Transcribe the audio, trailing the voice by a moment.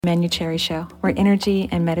Menu Cherry Show, where energy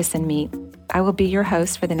and medicine meet. I will be your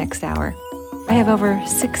host for the next hour. I have over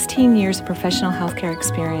 16 years of professional healthcare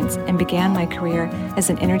experience and began my career as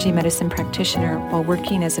an energy medicine practitioner while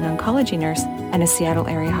working as an oncology nurse in a Seattle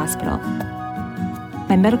area hospital.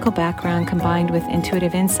 My medical background combined with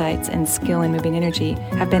intuitive insights and skill in moving energy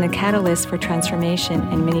have been a catalyst for transformation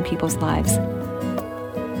in many people's lives.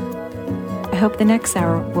 I hope the next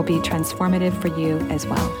hour will be transformative for you as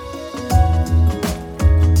well.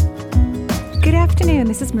 Good afternoon.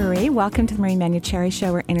 This is Marie. Welcome to the Marie Manu Cherry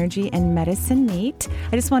Show, where energy and medicine meet.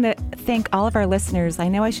 I just want to thank all of our listeners. I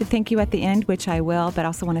know I should thank you at the end, which I will, but I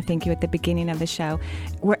also want to thank you at the beginning of the show.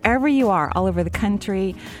 Wherever you are, all over the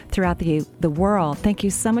country, throughout the world, thank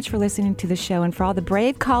you so much for listening to the show and for all the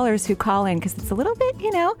brave callers who call in, because it's a little bit,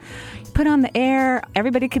 put on the air.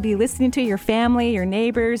 Everybody could be listening to, your family, your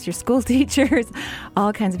neighbors, your school teachers.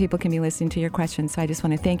 All kinds of people can be listening to your questions. So I just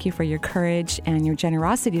want to thank you for your courage and your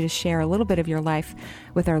generosity to share a little bit of your life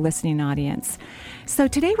with our listening audience. So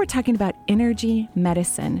today we're talking about energy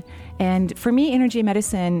medicine. And for me, energy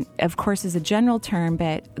medicine, of course, is a general term,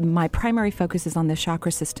 but my primary focus is on the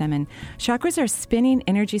chakra system. And chakras are spinning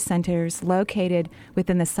energy centers located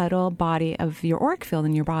within the subtle body of your auric field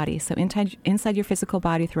in your body. So inside your physical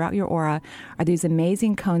body, throughout your aura, are these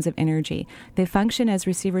amazing cones of energy. They function as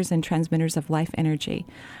receivers and transmitters of life energy.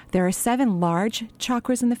 There are 7 large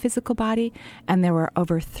chakras in the physical body, and there were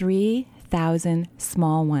over 3,000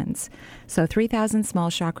 small ones. So 3,000 small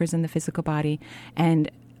chakras in the physical body, and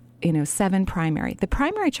 7 primary. The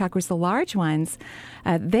primary chakras, the large ones,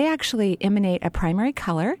 they actually emanate a primary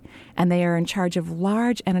color, and they are in charge of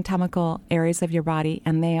large anatomical areas of your body,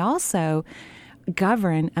 and they also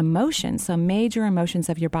govern emotions, so major emotions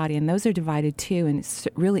of your body, and those are divided too in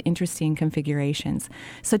really interesting configurations.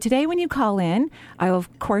 So today when you call in, I will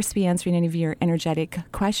of course be answering any of your energetic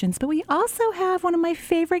questions, but we also have one of my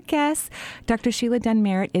favorite guests. Dr. Sheila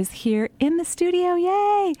Dunn-Merritt is here in the studio.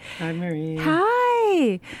 Yay! Hi, Marie.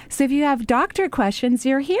 Hi! So if you have doctor questions,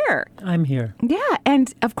 you're here. I'm here. Yeah,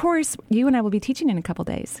 and of course, you and I will be teaching in a couple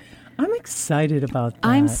days. I'm excited about that.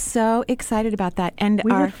 I'm so excited about that. And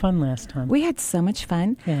we had fun last time. We had so much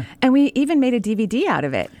fun. Yeah. And we even made a DVD out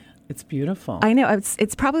of it. It's beautiful. I know.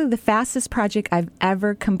 It's probably the fastest project I've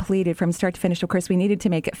ever completed from start to finish. Of course, we needed to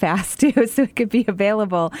make it fast, too, so it could be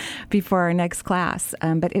available before our next class.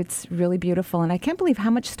 But it's really beautiful, and I can't believe how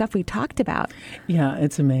much stuff we talked about. Yeah,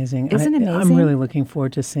 it's amazing. Isn't it amazing? I'm really looking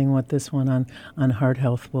forward to seeing what this one on heart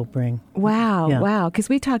health will bring. Wow, yeah. Wow. Because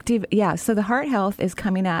we talked, so the heart health is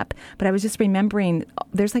coming up, but I was just remembering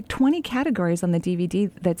there's like 20 categories on the DVD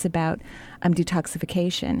that's about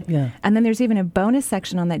detoxification. Yeah. And then there's even a bonus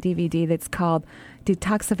section on that DVD that's called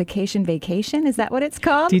Detoxification Vacation. Is that what it's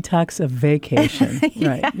called? Detox of vacation.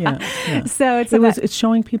 Yeah. Right. Yeah. So it's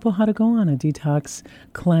showing people how to go on a detox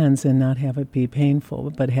cleanse and not have it be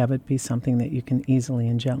painful, but have it be something that you can easily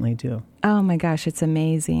and gently do. Oh my gosh, it's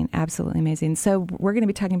amazing. Absolutely amazing. So we're going to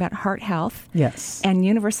be talking about heart health. Yes. And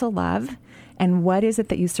universal love. And what is it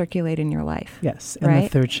that you circulate in your life? Yes, and right? the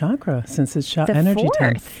third chakra, since it's the energy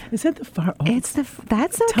time. fourth. Is it the far? Oh, that's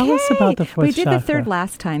okay. Tell us about the fourth We did chakra. the third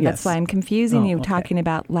last time. Yes. That's why I'm confusing you, okay. talking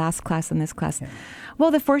about last class and this class. Yeah.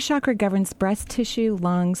 Well, the fourth chakra governs breast tissue,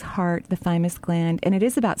 lungs, heart, the thymus gland, and it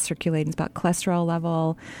is about circulating. It's about cholesterol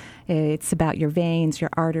level. It's about your veins,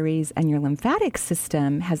 your arteries, and your lymphatic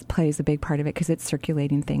system plays a big part of it because it's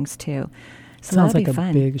circulating things too. So sounds that'll like be fun.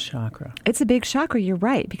 a big chakra. It's a big chakra, you're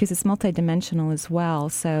right, because it's multidimensional as well.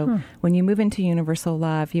 So when you move into universal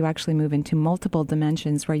love, you actually move into multiple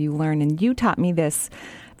dimensions where you learn, and you taught me this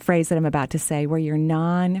phrase that I'm about to say, where you're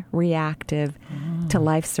non-reactive to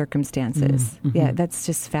life circumstances. Mm-hmm. Yeah, that's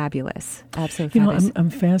just fabulous. Absolutely fabulous. I'm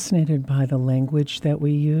fascinated by the language that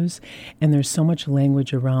we use, and there's so much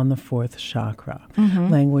language around the fourth chakra. Mm-hmm.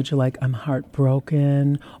 Language like I'm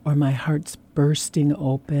heartbroken, or my heart's bursting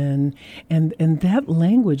open, and that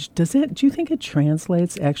language, do you think it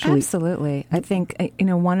translates actually? Absolutely. I think,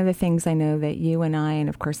 one of the things I know that you and I, and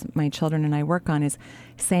of course my children and I work on, is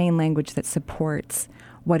saying language that supports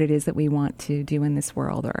what it is that we want to do in this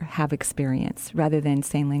world or have experience, rather than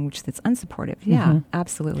saying language that's unsupportive. Yeah,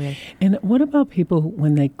 absolutely. And what about people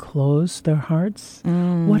when they close their hearts?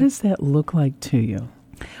 What does that look like to you?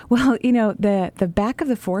 Well, the back of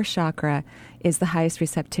the fourth chakra is the highest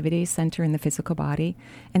receptivity center in the physical body.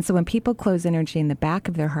 And so when people close energy in the back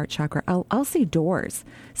of their heart chakra, I'll see doors,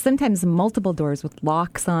 sometimes multiple doors with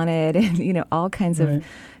locks on it and, all kinds of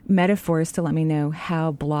metaphors to let me know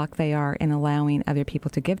how blocked they are in allowing other people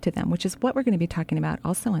to give to them, which is what we're going to be talking about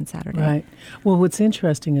also on Saturday. Right. Well, what's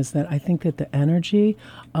interesting is that I think that the energy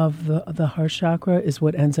of the heart chakra is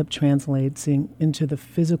what ends up translating into the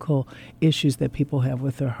physical issues that people have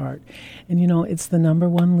with their heart. And, it's the number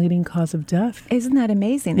one leading cause of death. Isn't that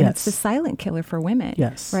amazing? Yes. And it's the silent killer for women.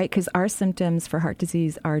 Yes. Right? Because our symptoms for heart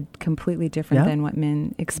disease are completely different than what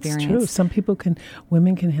men experience. It's true.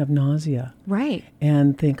 Women can have nausea. Right.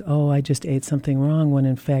 And think, I just ate something wrong, when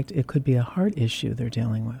in fact it could be a heart issue they're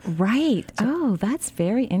dealing with. Right. So, that's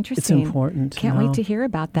very interesting. It's important. Can't wait to hear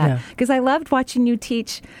about that. Because I loved watching you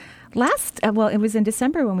teach it was in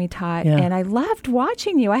December when we taught, and I loved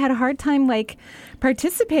watching you. I had a hard time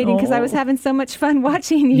participating because I was having so much fun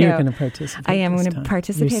watching you. You're going to participate. I am going to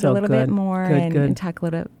participate a little bit more good. And talk a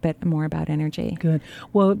little bit more about energy. Good.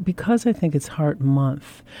 Well, because I think it's Heart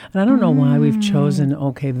Month, and I don't know why we've chosen,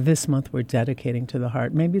 this month we're dedicating to the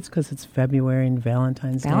heart. Maybe it's because it's February and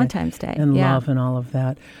Valentine's Day. And love and all of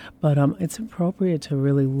that. But it's appropriate to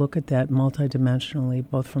really look at that multidimensionally,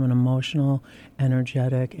 both from an emotional,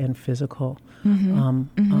 energetic, and physical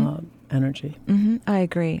energy. Mm-hmm. I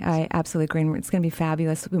agree. I absolutely agree. And it's going to be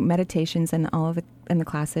fabulous. Meditations and all of it in the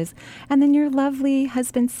classes. And then your lovely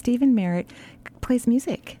husband, Stephen Merritt, plays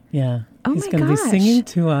music. Yeah. Oh, he's going to be singing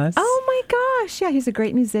to us. Oh, my gosh. Yeah, he's a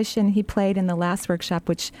great musician. He played in the last workshop,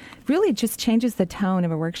 which really just changes the tone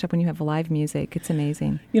of a workshop when you have live music. It's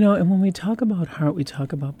amazing. And when we talk about heart, we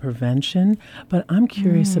talk about prevention, but I'm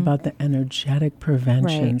curious about the energetic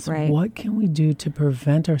preventions. Right. What can we do to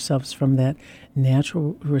prevent ourselves from that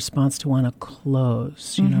natural response to want to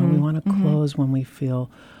close? We want to close when we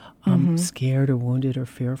feel scared or wounded or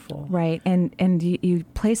fearful. Right. And you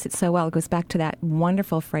place it so well. It goes back to that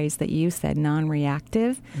wonderful phrase that you said,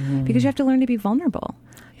 non-reactive, because you have to learn to be vulnerable.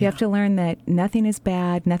 You have to learn that nothing is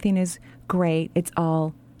bad, nothing is great. It's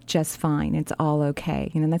all just fine. It's all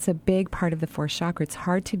okay. That's a big part of the fourth chakra. It's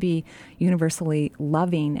hard to be universally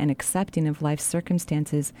loving and accepting of life's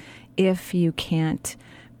circumstances if you can't,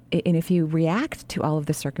 and if you react to all of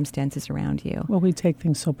the circumstances around you. Well, we take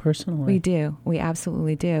things so personally. We do. We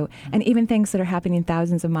absolutely do. And even things that are happening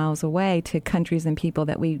thousands of miles away to countries and people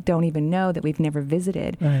that we don't even know, that we've never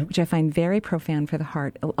visited, which I find very profound for the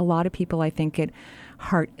heart. A lot of people, I think, get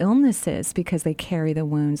heart illnesses because they carry the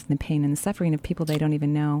wounds and the pain and the suffering of people they don't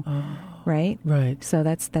even know. Right? Right. So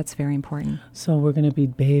that's very important. So we're going to be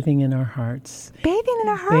bathing in our hearts. Bathing in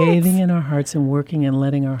our hearts. Bathing in our hearts and working and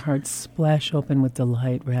letting our hearts splash open with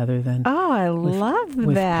delight rather than I love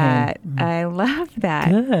that. I love that.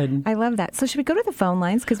 Good. I love that. So should we go to the phone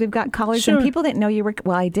lines? Because we've got callers and people that know you were...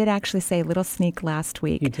 Well, I did actually say a little sneak last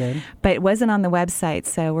week. You did? But it wasn't on the website,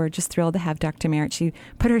 so we're just thrilled to have Dr. Merritt. She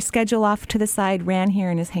put her schedule off to the side, ran here,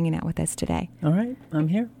 and is hanging out with us today. All right. I'm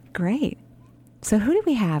here. Great. So who do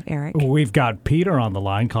we have, Eric? We've got Peter on the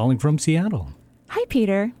line calling from Seattle. Hi,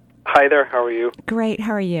 Peter. Hi there. How are you? Great.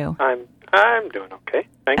 How are you? I'm doing okay.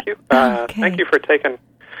 Thank you. Okay. Thank you for taking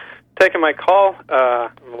my call. I'm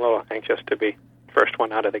a little anxious to be first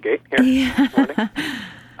one out of the gate here this morning.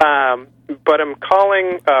 But I'm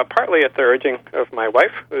calling partly at the urging of my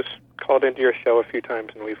wife, who's called into your show a few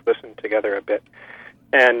times, and we've listened together a bit.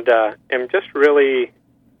 And I'm just really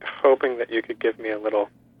hoping that you could give me a little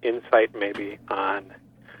insight maybe on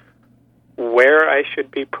where I should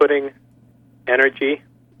be putting energy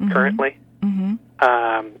currently, and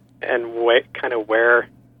kind of where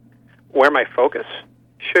my focus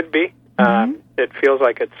should be. It feels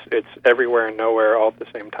like it's everywhere and nowhere all at the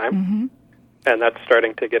same time, and that's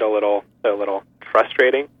starting to get a little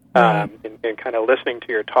frustrating. In kind of listening to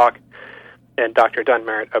your talk and Dr.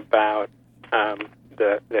 Dunmerritt about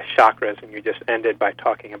the chakras, and you just ended by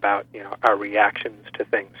talking about our reactions to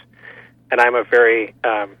things. And I'm a very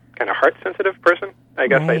kind of heart-sensitive person. I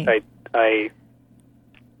guess I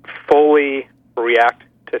fully react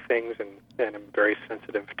to things, and I'm very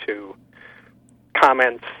sensitive to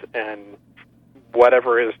comments and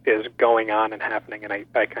whatever is going on and happening, and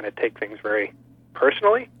I kind of take things very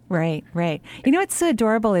personally. Right. What's so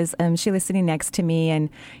adorable is Sheila's sitting next to me, and,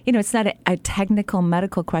 it's not a technical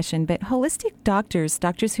medical question, but holistic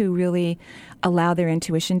doctors who really allow their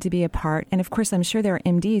intuition to be a part. And, of course, I'm sure there are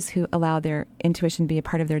MDs who allow their intuition to be a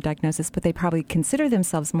part of their diagnosis, but they probably consider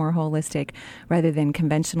themselves more holistic rather than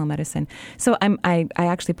conventional medicine. So I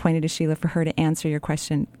actually pointed to Sheila for her to answer your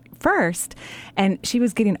question first, and she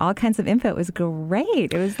was getting all kinds of info. It was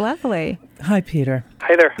great. It was lovely. Hi, Peter.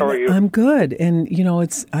 Hi there. How are you? I'm good. And,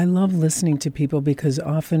 I love listening to people because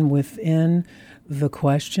often within the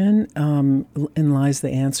question lies the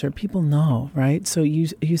answer. People know, right? So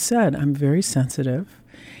you said, I'm very sensitive,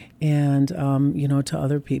 and to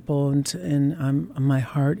other people, and my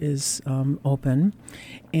heart is open.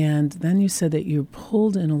 And then you said that you're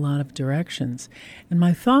pulled in a lot of directions. And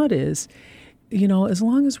my thought is, as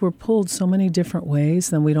long as we're pulled so many different ways,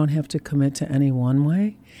 then we don't have to commit to any one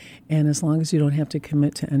way. And as long as you don't have to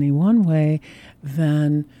commit to any one way,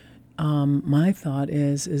 then my thought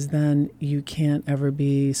is then you can't ever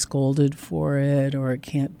be scolded for it, or it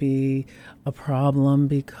can't be a problem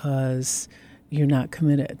because you're not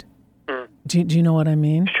committed. Mm. Do you know what I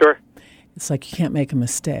mean? Sure. It's like you can't make a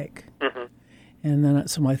mistake. Mm-hmm. And then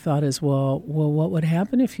so my thought is, well, what would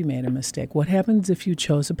happen if you made a mistake? What happens if you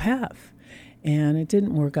chose a path and it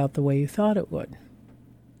didn't work out the way you thought it would?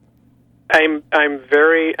 I'm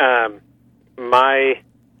very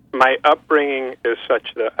my upbringing is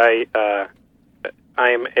such that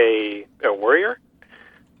I'm a worrier.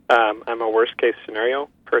 I'm a worst case scenario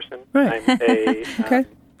person. Right. I'm a okay.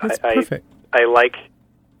 That's perfect. I like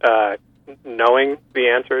knowing the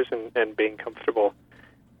answers and being comfortable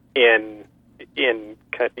in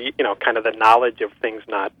kind of the knowledge of things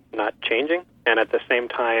not changing, and at the same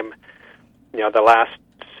time, the last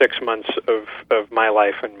 6 months of my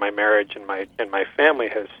life and my marriage and my family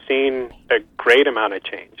has seen a great amount of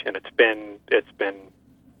change, and it's been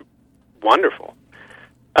wonderful.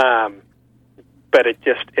 But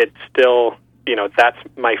it's still, that's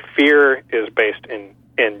my fear is based in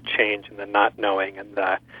change and the not knowing and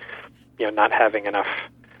the not having enough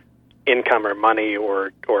income or money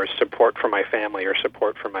or support for my family or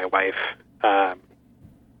support for my wife.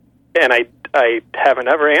 And I haven't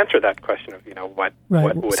ever answered that question of, what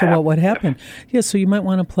would happen. So what would happen? Yeah, so you might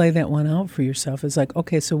want to play that one out for yourself. It's like,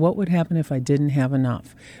 okay, so what would happen if I didn't have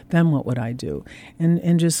enough? Then what would I do?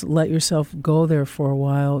 And just let yourself go there for a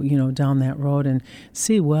while, down that road and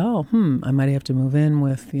see, well, I might have to move in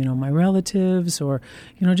with, my relatives, or,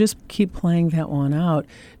 just keep playing that one out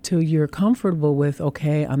till you're comfortable with,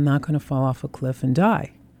 okay, I'm not going to fall off a cliff and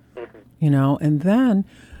die, and then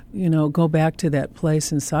go back to that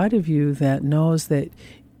place inside of you that knows that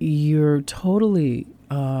you're totally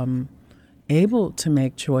able to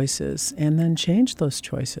make choices and then change those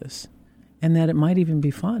choices, and that it might even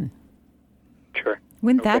be fun. Sure.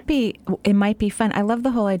 Wouldn't that be, it might be fun. I love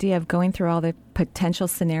the whole idea of going through all the potential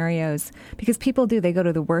scenarios, because people they go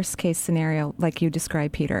to the worst case scenario like you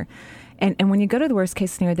described, Peter. And when you go to the worst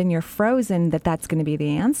case scenario, then you're frozen that's going to be the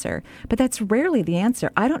answer. But that's rarely the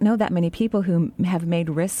answer. I don't know that many people who have made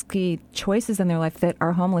risky choices in their life that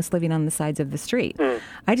are homeless living on the sides of the street.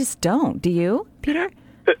 I just don't. Do you, Peter?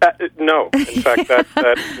 No. In fact,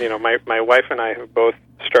 that my wife and I have both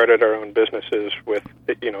started our own businesses with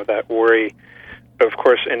that worry. Of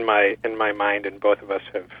course, in my mind, and both of us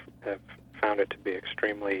have found it to be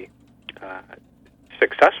extremely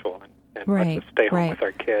successful, and right, let's stay home right. with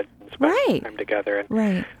our kids and spend time together. And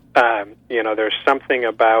right. There's something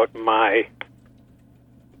about my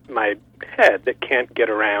head that can't get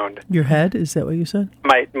around. Your head? Is that what you said?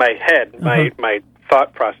 My head, my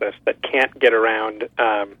thought process that can't get around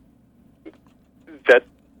that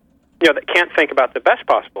can't think about the best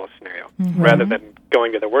possible scenario rather than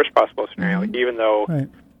going to the worst possible scenario. Even though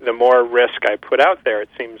the more risk I put out there, it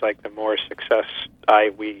seems like the more success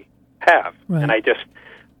we have. Right. And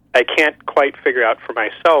I can't quite figure out for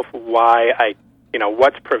myself why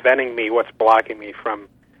what's preventing me, what's blocking me from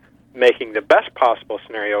making the best possible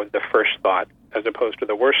scenario the first thought as opposed to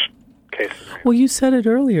the worst case scenario. Well, you said it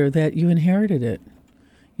earlier that you inherited it.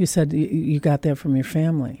 You said you got that from your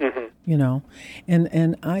family.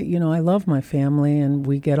 And I love my family, and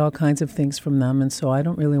we get all kinds of things from them, and so I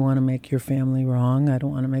don't really want to make your family wrong. I don't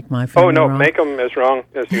want to make my family wrong. Make them as wrong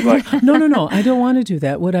as you like. No, I don't want to do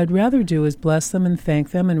that. What I'd rather do is bless them and thank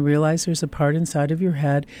them and realize there's a part inside of your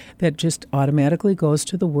head that just automatically goes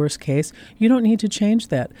to the worst case. You don't need to change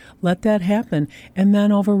that. Let that happen, and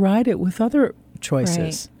then override it with other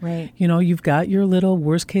choices. Right. You've got your little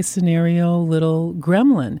worst case scenario, little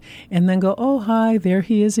gremlin, and then go, oh, hi, there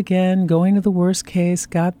he is again, going to the worst case,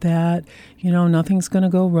 got that, nothing's going to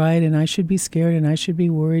go right, and I should be scared, and I should be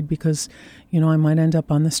worried because, I might end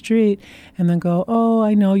up on the street, and then go, oh,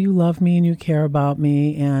 I know you love me and you care about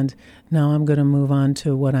me, and now I'm going to move on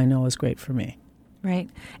to what I know is great for me.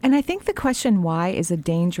 Right. And I think the question why is a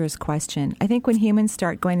dangerous question. I think when humans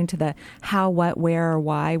start going into the how, what, where, or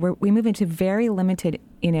why, we move into very limited,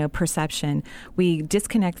 perception. We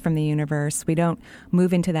disconnect from the universe. We don't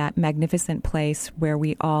move into that magnificent place where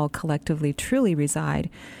we all collectively truly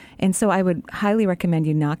reside. And so I would highly recommend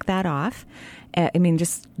you knock that off. I mean,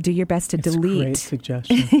 just do your best to delete. Great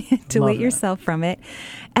suggestion. Delete yourself from it.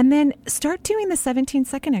 And then start doing the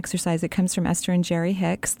 17-second exercise. It comes from Esther and Jerry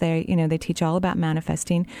Hicks. They teach all about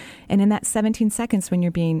manifesting. And in that 17 seconds, when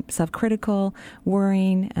you're being self-critical,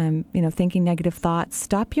 worrying, thinking negative thoughts,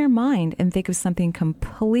 stop your mind and think of something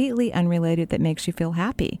completely unrelated that makes you feel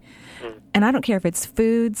happy. And I don't care if it's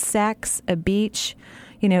food, sex, a beach.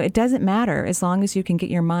 It doesn't matter as long as you can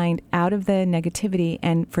get your mind out of the negativity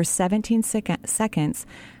and for 17 seconds,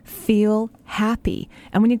 feel happy.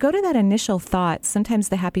 And when you go to that initial thought, sometimes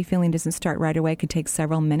the happy feeling doesn't start right away. It could take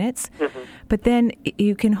several minutes. Mm-hmm. But then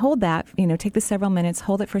you can hold that, take the several minutes,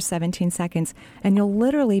 hold it for 17 seconds, and you'll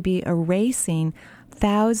literally be erasing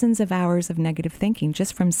thousands of hours of negative thinking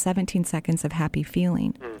just from 17 seconds of happy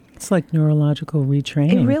feeling. It's like neurological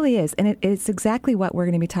retraining. It really is. And it's exactly what we're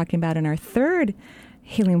going to be talking about in our third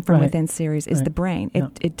Healing from Within series is the brain.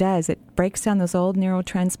 It does. It breaks down those old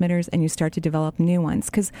neurotransmitters and you start to develop new ones.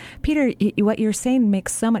 Because, Peter, what you're saying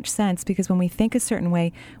makes so much sense because when we think a certain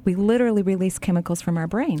way, we literally release chemicals from our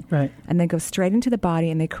brain. Right. And they go straight into the body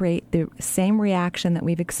and they create the same reaction that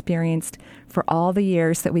we've experienced for all the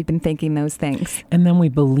years that we've been thinking those things. And then we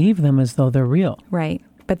believe them as though they're real. Right.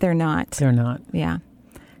 But they're not. They're not. Yeah.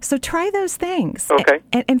 So try those things. Okay.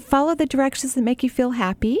 And follow the directions that make you feel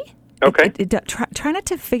happy. Okay. Try not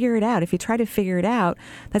to figure it out. If you try to figure it out,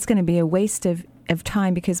 that's going to be a waste of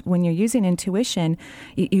time because when you're using intuition,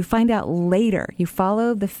 you find out later. You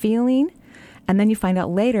follow the feeling, and then you find out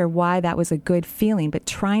later why that was a good feeling. But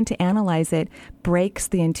trying to analyze it breaks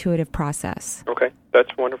the intuitive process. Okay. That's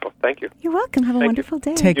wonderful. Thank you. You're welcome. Have a wonderful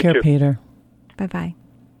day. Take care, too. Peter. Bye-bye.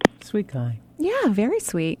 Sweet guy. Yeah, very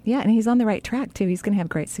sweet. Yeah, and he's on the right track, too. He's going to have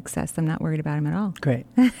great success. I'm not worried about him at all. Great.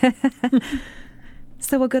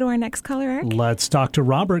 So we'll go to our next caller, Eric. Let's talk to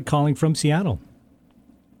Robert calling from Seattle.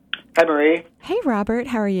 Hi, Marie. Hey, Robert.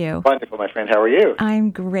 How are you? Wonderful, my friend. How are you? I'm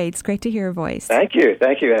great. It's great to hear your voice. Thank you.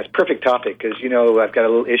 That's a perfect topic because, I've got a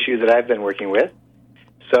little issue that I've been working with.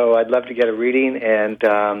 So I'd love to get a reading and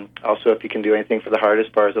also if you can do anything for the heart as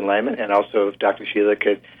far as alignment and also if Dr. Sheila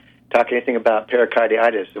could talk anything about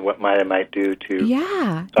pericarditis and what I might do to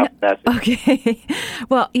stop that. Okay.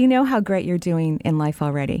 Well, you know how great you're doing in life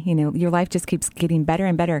already. Your life just keeps getting better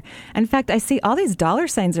and better. In fact, I see all these dollar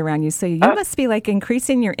signs around you, so you must be like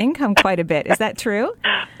increasing your income quite a bit. Is that true?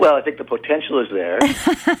 Well, I think the potential is there.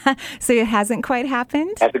 So it hasn't quite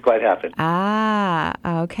happened? Hasn't quite happened.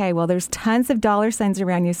 Ah, okay. Well, there's tons of dollar signs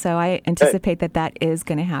around you, so I anticipate that is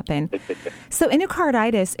going to happen. So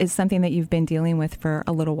endocarditis is something that you've been dealing with for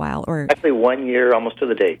a little while. Or actually 1 year almost to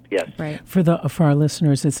the date, yes. Right. For our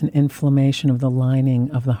listeners, it's an inflammation of the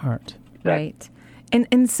lining of the heart. Right.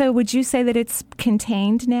 And so would you say that it's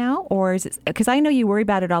contained now? Or is it, because I know you worry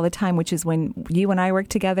about it all the time, which is when you and I work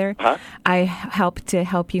together, I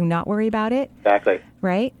help you not worry about it. Exactly.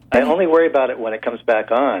 Right? I only worry about it when it comes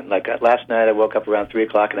back on. Like last night I woke up around 3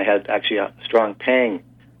 o'clock and I had actually a strong pang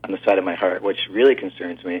on the side of my heart, which really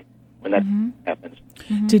concerns me when that happens.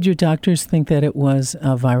 Mm-hmm. Did your doctors think that it was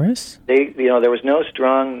a virus? There was no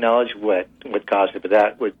strong knowledge what caused it, but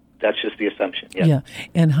that's just the assumption. Yes. Yeah.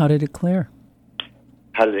 And how did it clear?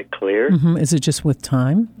 How did it clear? Mm-hmm. Is it just with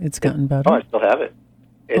time? It's gotten better? Oh, I still have it.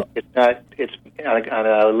 It's not. It's on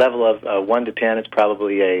a level of 1 to 10. It's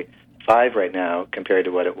probably a 5 right now compared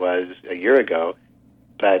to what it was a year ago.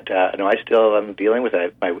 But no, I still am dealing with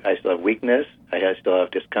it. I still have weakness. I still have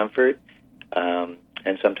discomfort.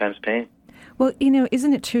 And sometimes pain. Well,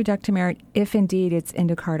 isn't it true, Dr. Merritt, if indeed it's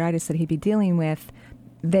endocarditis that he'd be dealing with,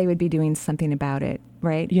 they would be doing something about it,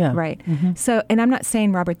 right? Yeah. Right. Mm-hmm. So, and I'm not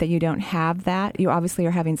saying, Robert, that you don't have that. You obviously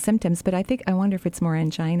are having symptoms, but I wonder if it's more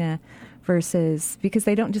angina versus, because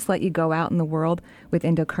they don't just let you go out in the world with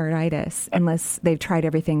endocarditis unless they've tried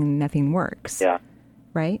everything and nothing works. Yeah.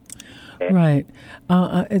 Right? Right.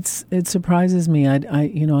 It surprises me. I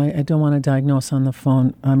don't want to diagnose on the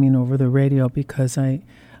phone. Over the radio because I'd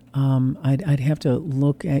have to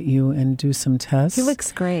look at you and do some tests. He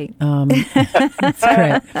looks great. That's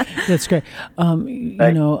great. That's great.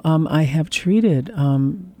 I have treated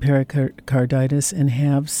pericarditis and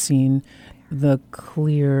have seen the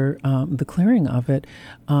clearing of it,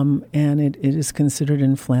 and it is considered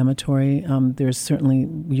inflammatory. There's certainly,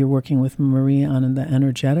 you're working with Marie on the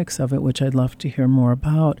energetics of it, which I'd love to hear more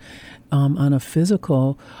about. On a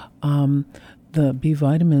physical, the B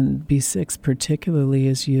vitamin, B6 particularly,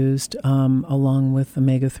 is used along with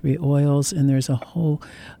omega-3 oils, and there's a whole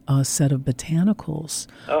set of botanicals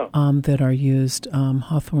that are used,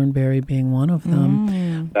 hawthornberry being one of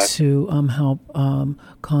them, to help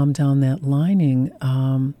calm down that lining.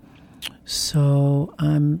 So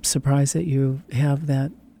I'm surprised that you have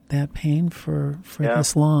that that pain for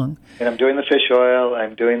this long. And I'm doing the fish oil.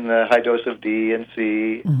 I'm doing the high dose of D and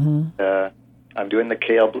C. I'm doing the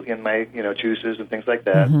kale in my juices and things like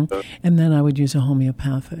that. So. And then I would use a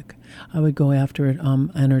homeopathic. I would go after it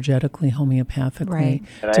energetically, homeopathically. Right.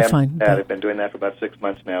 And I've been doing that for about 6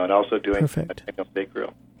 months now, and also doing a steak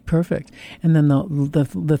grill. Perfect. And then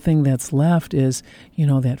the thing that's left is,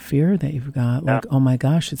 that fear that you've got, like, oh my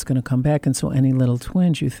gosh, it's going to come back. And so any little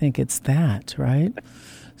twinge, you think it's that, right?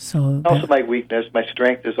 So also my weakness, my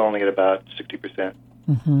strength is only at about 60%.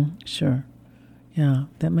 Sure. Yeah,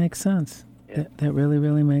 that makes sense. Yeah. That really,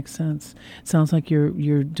 really makes sense. Sounds like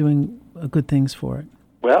you're doing good things for it.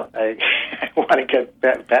 Well, I want to get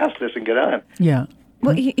past this and get on. Yeah.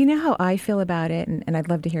 Well, you know how I feel about it, and I'd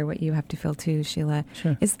love to hear what you have to feel too, Sheila.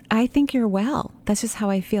 Sure. Is I think you're well. That's just how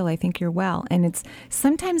I feel. I think you're well. And it's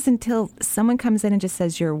sometimes until someone comes in and just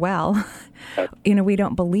says you're well, we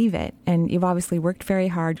don't believe it. And you've obviously worked very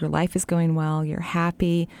hard. Your life is going well. You're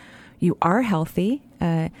happy. You are healthy.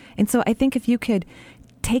 And so I think if you could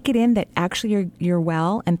take it in that actually you're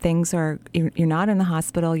well and things are, you're not in the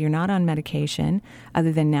hospital, you're not on medication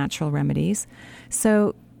other than natural remedies.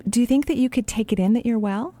 So do you think that you could take it in that you're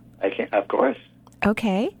well? I can, of course.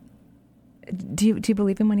 Okay. Do you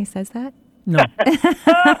believe him when he says that? No.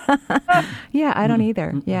 Yeah, I don't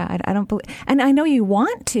either. Yeah, I don't believe. And I know you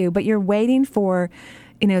want to, but you're waiting for,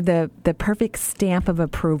 the perfect stamp of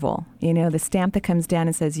approval. The stamp that comes down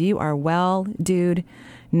and says, you are well, dude.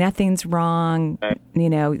 Nothing's wrong,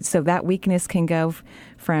 so that weakness can go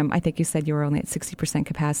from, I think you said you were only at 60%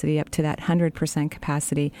 capacity up to that 100%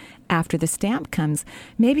 capacity after the stamp comes.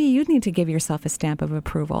 Maybe you need to give yourself a stamp of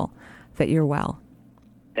approval that you're well.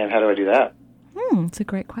 And how do I do that? It's a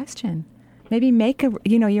great question. Maybe make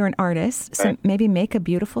you're an artist, so maybe make a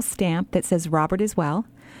beautiful stamp that says Robert is well.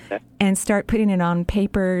 And start putting it on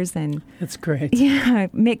papers and... That's great. Yeah,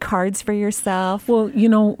 make cards for yourself. Well,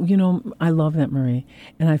 I love that, Marie.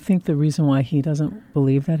 And I think the reason why he doesn't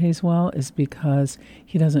believe that he's well is because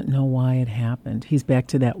he doesn't know why it happened. He's back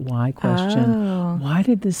to that why question. Oh. Why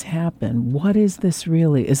did this happen? What is this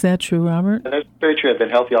really? Is that true, Robert? That's very true. I've been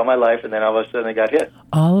healthy all my life, and then all of a sudden I got hit.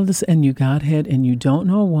 All of this, and you got hit, and you don't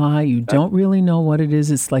know why. You don't really know what it is.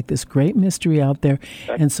 It's like this great mystery out there.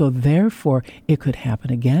 And so, therefore, it could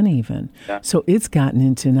happen again even. Yeah. So it's gotten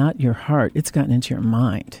into not your heart, it's gotten into your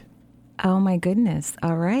mind. Oh, my goodness.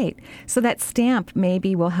 All right. So that stamp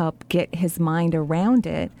maybe will help get his mind around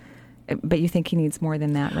it, but you think he needs more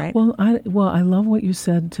than that, right? Well, I love what you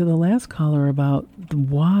said to the last caller about the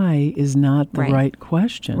why is not the right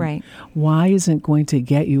question. Right. Why isn't going to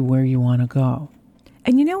get you where you want to go?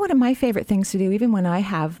 And you know one of my favorite things to do, even when I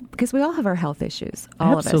have, because we all have our health issues,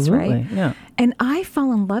 all of us, right? Yeah. And I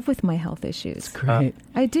fall in love with my health issues. It's great.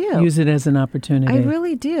 I do. Use it as an opportunity. I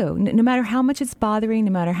really do. No matter how much it's bothering,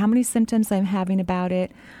 no matter how many symptoms I'm having about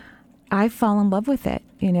it, I fall in love with it.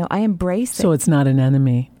 I embrace it. So it's not an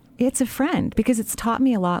enemy. It's a friend because it's taught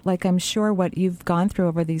me a lot. Like I'm sure what you've gone through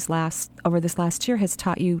over this last year has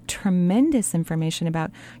taught you tremendous information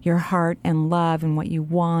about your heart and love and what you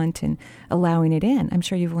want and allowing it in. I'm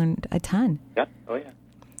sure you've learned a ton. Yeah. Oh yeah.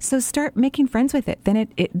 So start making friends with it. Then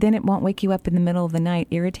it won't wake you up in the middle of the night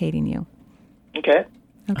irritating you. Okay.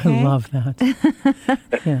 I love that.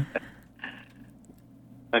 Yeah.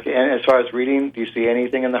 Okay. And as far as reading, do you see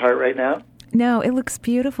anything in the heart right now? No, it looks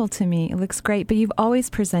beautiful to me. It looks great. But you've always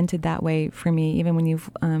presented that way for me. Even when you've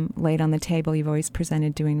laid on the table, you've always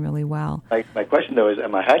presented doing really well. My question, though, is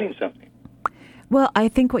am I hiding something? Well, I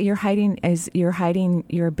think what you're hiding is you're hiding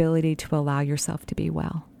your ability to allow yourself to be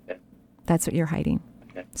well. Okay. That's what you're hiding.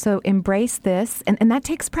 Okay. So embrace this. And that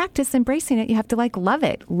takes practice, embracing it. You have to love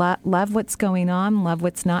it. Love what's going on. Love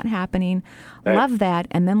what's not happening. Right. Love that.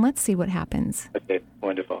 And then let's see what happens. Okay.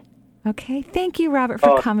 Wonderful. Okay. Thank you, Robert,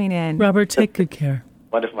 for coming in. Robert, take good care.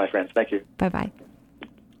 Wonderful, my friends. Thank you. Bye-bye.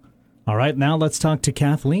 All right, now let's talk to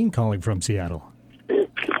Kathleen calling from Seattle.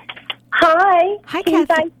 Hi. Hi,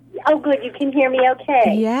 Kathleen. Oh, good. You can hear me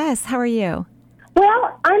okay. Yes. How are you?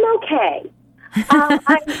 Well, I'm okay.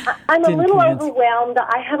 I'm a little overwhelmed.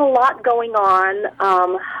 I have a lot going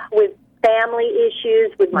on with family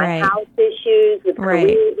issues, with my house issues, with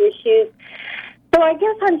career issues. So I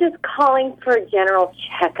guess I'm just calling for a general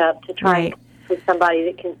checkup to try and with somebody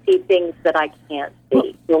that can see things that I can't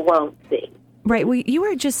see or won't see. Right. Well, you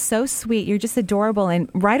are just so sweet. You're just adorable. And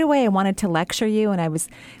right away I wanted to lecture you, and I was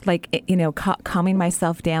like, calming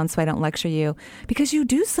myself down so I don't lecture you because you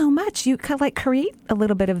do so much. You kind of create a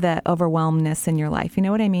little bit of the overwhelmness in your life. You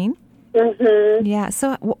know what I mean? Mm-hmm. Yeah.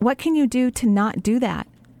 So what can you do to not do that?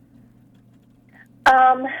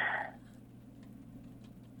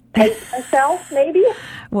 Pace myself, maybe.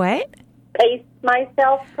 What? pace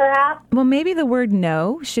myself, perhaps. Well, maybe the word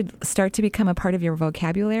no should start to become a part of your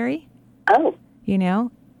vocabulary. Oh. You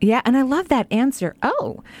know? Yeah, and I love that answer.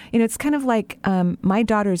 Oh. You know, it's kind of like my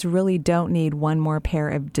daughters really don't need one more pair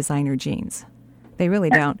of designer jeans. They really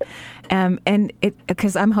don't. And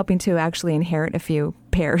because I'm hoping to actually inherit a few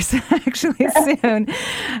pairs actually soon.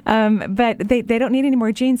 But they don't need any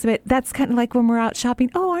more jeans. But that's kind of like when we're out shopping.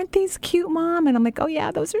 Oh, aren't these cute, Mom? And I'm like, oh,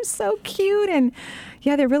 yeah, those are so cute. And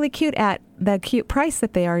yeah, they're really cute at the cute price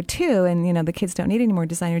that they are, too. And, you know, the kids don't need any more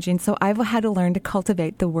designer jeans. So I've had to learn to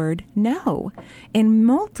cultivate the word no in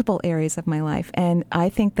multiple areas of my life. And I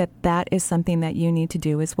think that that is something that you need to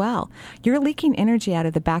do as well. You're leaking energy out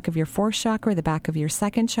of the back of your fourth chakra, the back of your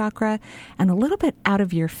second chakra, and a little bit out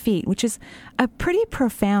of your feet, which is a pretty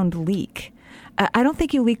profound leak. I don't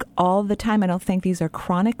think you leak all the time. I don't think these are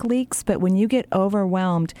chronic leaks, but when you get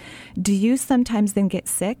overwhelmed, do you sometimes then get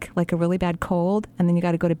sick, like a really bad cold, and then you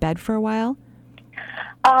got to go to bed for a while?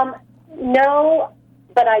 No,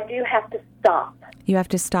 but I do have to stop. You have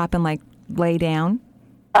to stop and, like, lay down?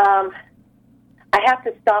 I have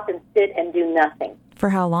to stop and sit and do nothing. For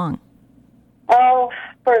how long? Oh,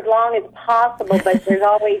 for as long as possible, but there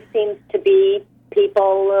always seems to be people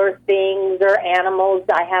or things or animals.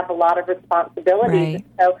 I have a lot of responsibilities.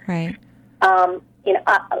 Right. So, you know,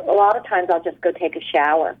 a lot of times I'll just go take a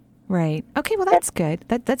shower. Right. Okay, well, that's good.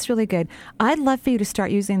 That's really good. I'd love for you to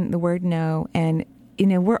start using the word no. And, you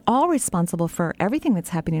know, we're all responsible for everything that's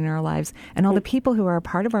happening in our lives. And all the people who are a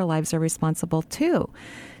part of our lives are responsible, too.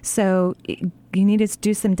 So you need to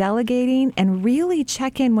do some delegating and really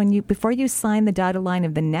check in before you sign the dotted line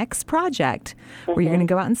of the next project where you're going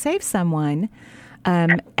to go out and save someone.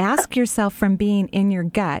 Ask yourself, from being in your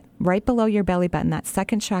gut, right below your belly button, that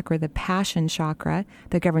second chakra, the passion chakra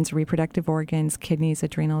that governs reproductive organs, kidneys,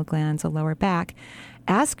 adrenal glands, the lower back.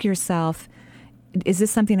 Ask yourself, is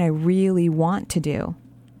this something I really want to do?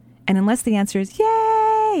 And unless the answer is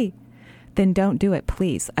yay, then don't do it,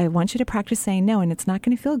 please. I want you to practice saying no, and it's not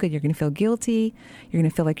going to feel good. You're going to feel guilty. You're going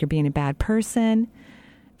to feel like you're being a bad person.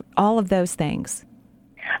 All of those things.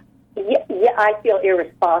 Yeah, I feel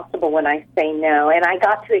irresponsible when I say no, and I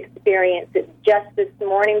got to experience it just this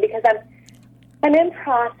morning because I'm in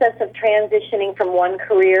process of transitioning from one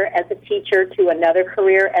career as a teacher to another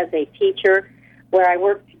career as a teacher, where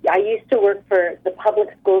I used to work for the public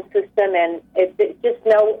school system, and it just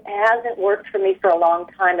hasn't worked for me for a long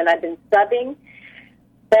time, and I've been subbing.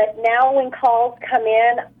 But now when calls come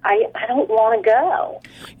in, I don't want to go.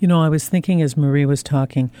 You know, I was thinking as Marie was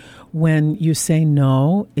talking, when you say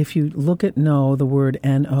no, if you look at no, the word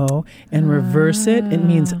N-O, and reverse it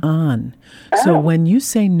means on. So when you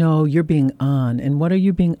say no, you're being on. And what are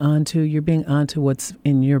you being on to? You're being on to what's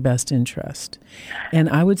in your best interest. And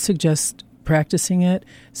I would suggest practicing it,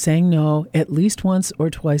 saying no at least once or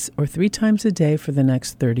twice or 3 times a day for the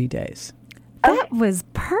next 30 days. That was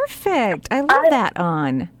perfect. I love that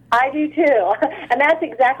on. I do too. And that's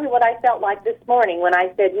exactly what I felt like this morning when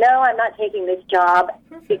I said, no, I'm not taking this job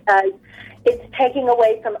because it's taking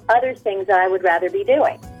away from other things that I would rather be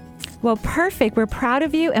doing. Well, perfect. We're proud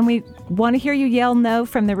of you, and we want to hear you yell no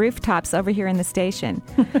from the rooftops over here in the station.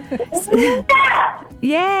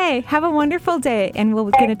 Yay! Have a wonderful day. And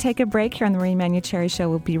we're going to take a break here on the Marie Manuchehri Show.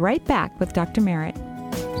 We'll be right back with Dr. Merritt.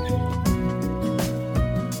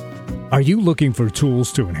 Are you looking for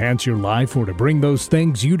tools to enhance your life or to bring those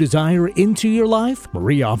things you desire into your life?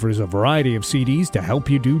 Marie offers a variety of CDs to help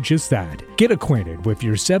you do just that. Get acquainted with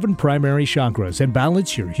your 7 primary chakras and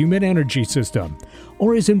balance your human energy system.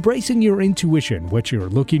 Or is embracing your intuition what you're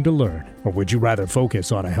looking to learn? Or would you rather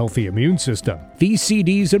focus on a healthy immune system? These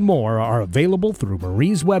CDs and more are available through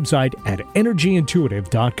Marie's website at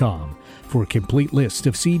energyintuitive.com. For a complete list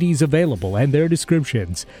of CDs available and their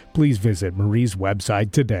descriptions, please visit Marie's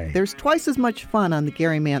website today. There's twice as much fun on the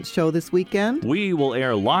Gary Mance Show this weekend. We will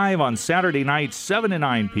air live on Saturday night, 7 to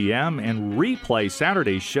 9 p.m., and replay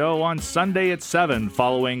Saturday's show on Sunday at 7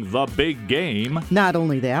 following the big game. Not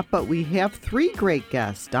only that, but we have 3 great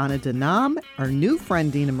guests. Donna Denam, our new friend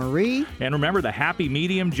Dina Marie. And remember the happy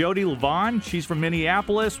medium, Jody Levon. She's from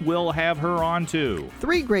Minneapolis. We'll have her on, too.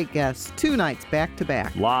 3 great guests, 2 nights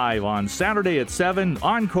back-to-back. Live on Saturday at 7,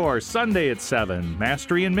 Encore Sunday at 7.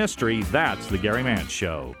 Mastery and Mystery, that's the Gary Mance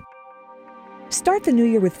Show. Start the new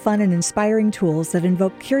year with fun and inspiring tools that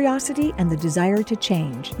invoke curiosity and the desire to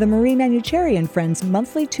change. The Marie Manuchehri and Friends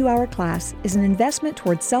monthly 2-hour class is an investment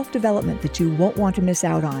towards self-development that you won't want to miss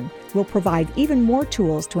out on. We'll provide even more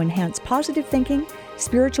tools to enhance positive thinking,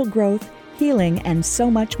 spiritual growth, healing, and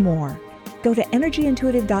so much more. Go to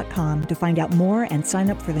energyintuitive.com to find out more and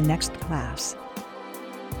sign up for the next class.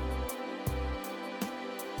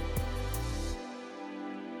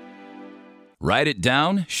 Write it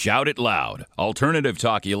down, shout it loud. Alternative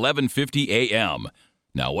Talk 1150 AM.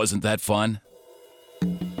 Now, wasn't that fun?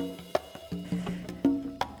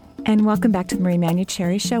 And welcome back to the Marie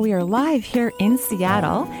Manuchehri Show. We are live here in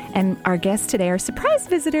Seattle, and our guest today, our surprise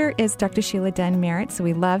visitor, is Dr. Sheila Dunn Merritt. So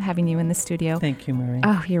we love having you in the studio. Thank you, Marie.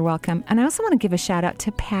 Oh, you're welcome. And I also want to give a shout out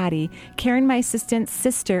to Patty. Karen, my assistant's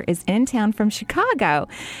sister, is in town from Chicago.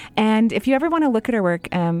 And if you ever want to look at her work,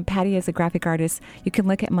 Patty is a graphic artist. You can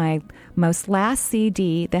look at my most last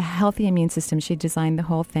CD, The Healthy Immune System. She designed the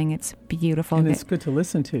whole thing. It's beautiful. And it's good to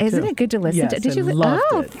listen to, Isn't too. it good to listen yes, to? Did you loved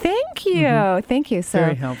it. Thank you. Mm-hmm. Thank you. So,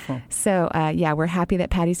 very helpful. So, we're happy that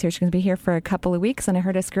Patty's here. She's going to be here for a couple of weeks, and I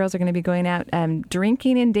heard us girls are going to be going out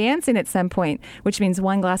drinking and dancing at some point, which means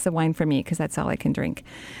one glass of wine for me because that's all I can drink.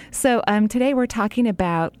 So today we're talking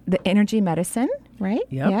about the energy medicine, right?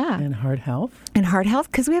 Yep. Yeah. And heart health. And heart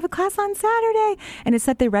health, because we have a class on Saturday, and it's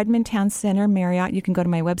at the Redmond Town Center Marriott. You can go to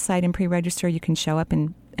my website and pre-register. You can show up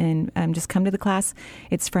and just come to the class.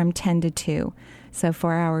 It's from 10 to 2. So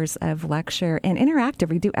 4 hours of lecture and interactive.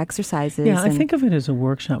 We do exercises. Yeah, I think of it as a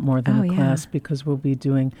workshop more than a class because we'll be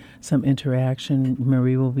doing some interaction.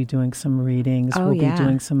 Marie will be doing some readings. We'll be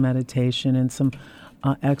doing some meditation and some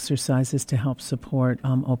exercises to help support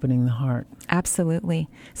opening the heart. Absolutely.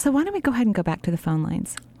 So why don't we go ahead and go back to the phone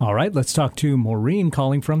lines? All right, let's talk to Maureen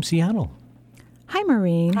calling from Seattle. Hi,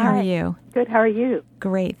 Maureen. Hi. How are you? Good. How are you?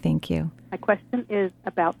 Great, thank you. My question is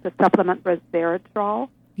about the supplement resveratrol.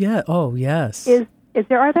 Yeah. Oh, yes. Are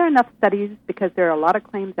there enough studies, because there are a lot of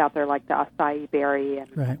claims out there like the acai berry, and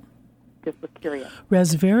right. Just was curious.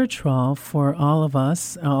 Resveratrol, for all of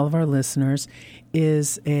us, all of our listeners,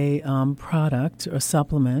 is a product or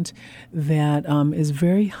supplement that is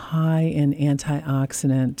very high in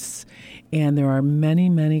antioxidants. And there are many,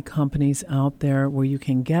 many companies out there where you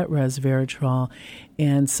can get resveratrol.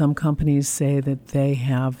 And some companies say that they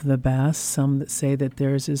have the best. Some that say that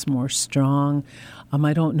theirs is more strong.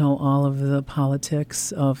 I don't know all of the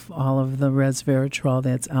politics of all of the resveratrol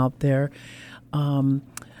that's out there.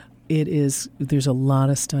 There's a lot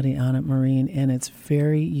of study on it, Maureen, and it's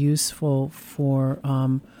very useful for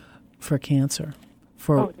cancer,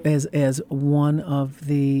 as one of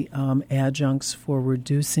the adjuncts for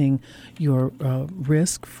reducing your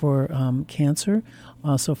risk for cancer,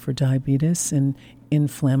 also for diabetes and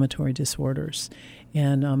inflammatory disorders.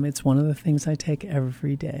 And it's one of the things I take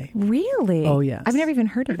every day. Really? Oh, yes. I've never even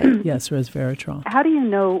heard of it. Yes, resveratrol. How do you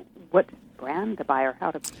know what brand to buy or how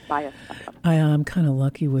to buy a supplement? I'm kind of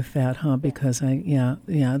lucky with that, because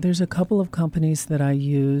there's a couple of companies that I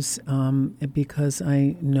use because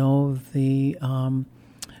I know the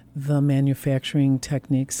manufacturing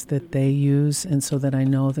techniques that they use, and so that I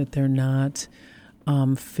know that they're not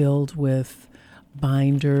filled with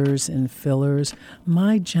binders and fillers.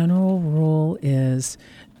 My general rule is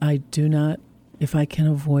if I can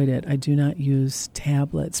avoid it, I do not use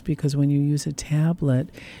tablets, because when you use a tablet,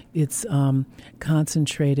 it's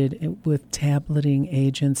concentrated with tableting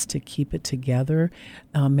agents to keep it together,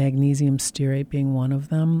 magnesium stearate being one of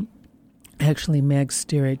them. Actually, mag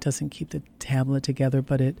stearate doesn't keep the tablet together,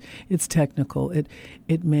 but it's technical.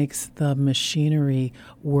 It makes the machinery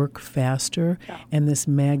work faster, and this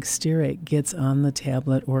mag stearate gets on the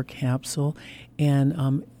tablet or capsule,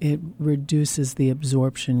 and it reduces the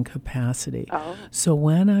absorption capacity. Oh. So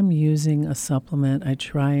when I'm using a supplement, I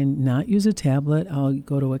try and not use a tablet. I'll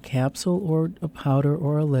go to a capsule or a powder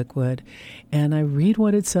or a liquid, and I read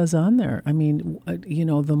what it says on there. I mean,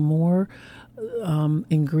 the more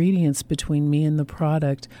ingredients between me and the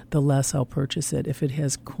product, the less I'll purchase it. If it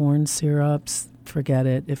has corn syrups, forget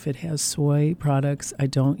it. If it has soy products, I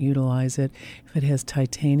don't utilize it. If it has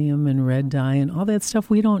titanium and red dye and all that stuff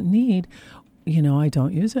we don't need, I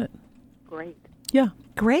don't use it. Great. Yeah.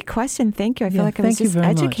 Great question. Thank you. I feel like I was just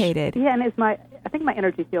educated. Yeah, and I think my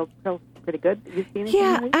energy field feels pretty good. You see anything?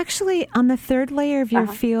 Yeah, actually, on the third layer of your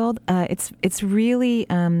field, it's really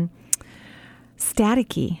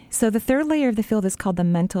staticky. So the third layer of the field is called the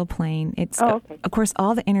mental plane. It's of course,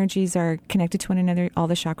 all the energies are connected to one another, all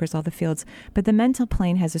the chakras, all the fields. But the mental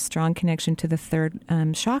plane has a strong connection to the third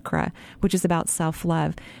chakra, which is about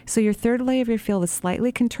self-love. So your third layer of your field is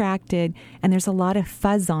slightly contracted, and there's a lot of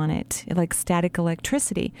fuzz on it, like static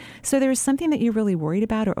electricity. So there's something that you're really worried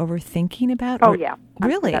about or overthinking about?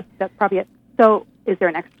 Really? That's probably it. So is there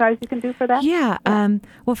an exercise you can do for that? Yeah.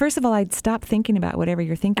 Well, first of all, I'd stop thinking about whatever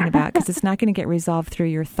you're thinking about, because it's not going to get resolved through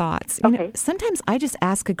your thoughts. Sometimes I just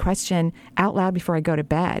ask a question out loud before I go to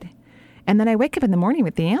bed, and then I wake up in the morning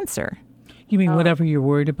with the answer. You mean whatever you're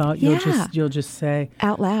worried about, you'll just say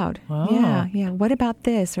out loud. Wow. Yeah. What about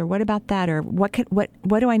this, or what about that, or what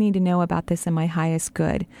do I need to know about this in my highest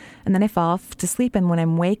good? And then I fall to sleep, and when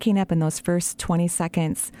I'm waking up in those first 20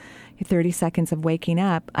 seconds, 30 seconds of waking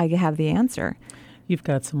up, I have the answer. You've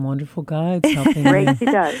got some wonderful guides helping you. Gracie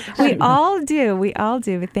does. We all do.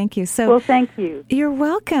 But thank you. So, well, thank you. You're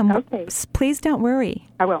welcome. Okay. Please don't worry.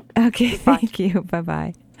 I will. Okay, Goodbye. thank you.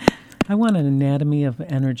 Bye-bye. I want an anatomy of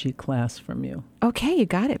energy class from you. Okay, you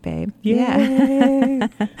got it, babe. Yay. Yeah.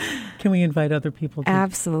 Can we invite other people?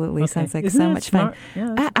 Absolutely. Okay. Sounds like Isn't so that much smart?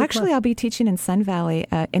 fun. Yeah, actually, I'll be teaching in Sun Valley,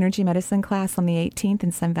 energy medicine class on the 18th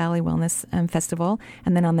in Sun Valley Wellness Festival.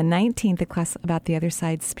 And then on the 19th, a class about the other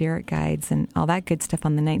side, spirit guides and all that good stuff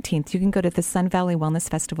on the 19th. You can go to the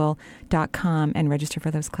sunvalleywellnessfestival.com and register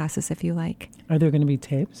for those classes if you like. Are there going to be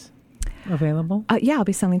tapes available? Yeah, I'll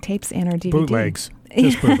be selling tapes and our DVD. Bootlegs.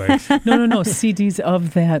 Just bootlegs. No. CDs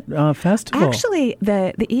of that festival. Actually,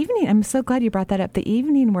 the evening, I'm so glad you brought that up. The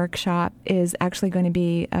evening workshop is actually going to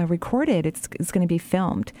be recorded. It's going to be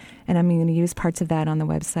filmed. And I'm going to use parts of that on the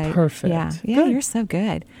website. Perfect. Yeah, Good. You're so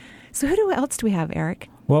good. So who else do we have, Eric?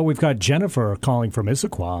 Well, we've got Jennifer calling from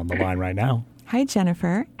Issaquah on the line right now. Hi,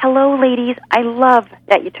 Jennifer. Hello, ladies. I love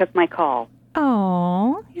that you took my call.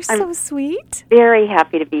 Oh, you're so sweet. Very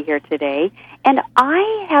happy to be here today. And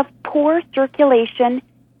I have poor circulation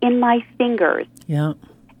in my fingers. Yeah.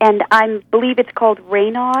 And I believe it's called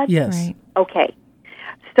Raynaud's. Yes. Right. Okay.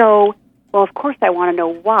 So, well, of course I want to know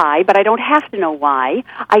why, but I don't have to know why.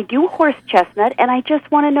 I do horse chestnut, and I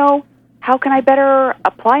just want to know how can I better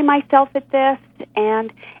apply myself at this?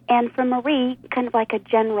 And for Marie, kind of like a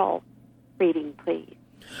general reading, please.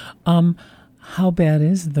 How bad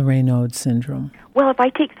is the Raynaud's syndrome? Well, if I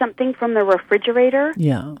take something from the refrigerator,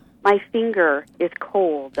 Yeah. my finger is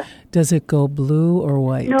cold. Does it go blue or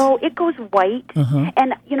white? No, it goes white. Uh-huh.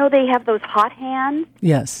 And, they have those hot hands.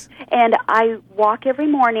 Yes. And I walk every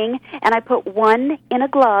morning, and I put one in a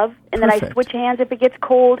glove, and then I Perfect. switch hands if it gets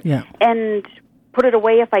cold, Yeah. and put it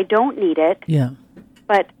away if I don't need it. Yeah.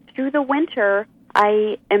 But through the winter,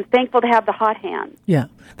 I am thankful to have the hot hands. Yeah,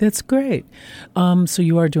 that's great. So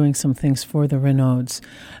you are doing some things for the Raynaud's.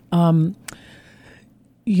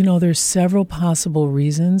 There's several possible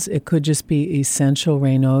reasons. It could just be essential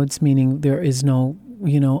Raynaud's, meaning there is no,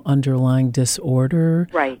 underlying disorder.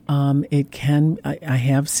 Right. It can, I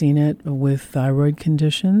have seen it with thyroid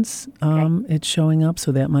conditions. It's showing up,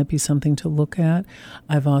 so that might be something to look at.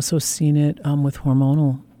 I've also seen it with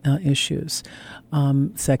hormonal issues.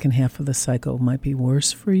 Second half of the cycle might be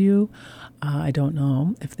worse for you. I don't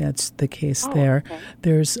know if that's the case there. Okay.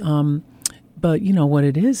 There's, but what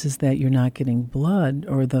it is that you're not getting blood,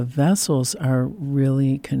 or the vessels are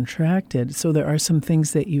really contracted. So there are some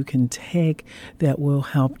things that you can take that will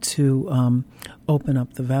help to open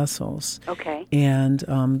up the vessels. Okay. And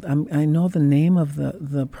I know the name of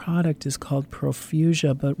the product is called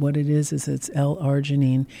Profusia, but what it is it's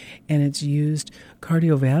L-arginine, and it's used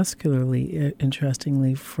cardiovascularly,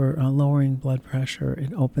 interestingly, for lowering blood pressure.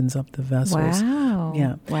 It opens up the vessels. Wow.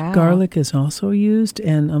 Yeah. Wow. Garlic is also used,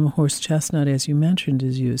 and horse chestnut, as you mentioned,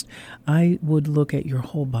 is used. I would look at your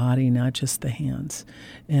whole body, not just the hands.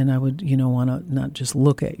 And I would, want to not just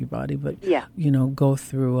look at your body, but, go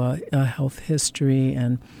through a health history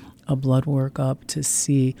and a blood workup to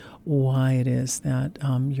see why it is that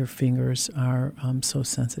your fingers are so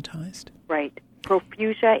sensitized. Right.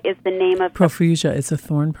 Profusia is the name of Profusia. It's a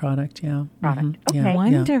Thorne product, yeah. Product. Mm-hmm. Okay. Yeah.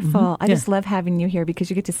 Wonderful. Mm-hmm. I just love having you here because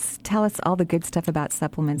you get to tell us all the good stuff about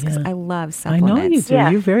supplements, because I love I supplements. know you do. Yeah.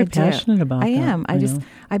 You're very passionate about that. I am. I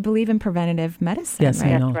I believe in preventative medicine. Yes,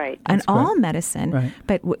 right? I know. That's right. And That's great. all medicine. Right.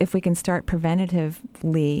 But if we can start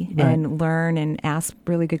preventatively Right. and learn and ask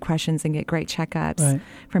really good questions and get great checkups Right.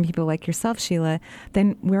 from people like yourself, Sheila,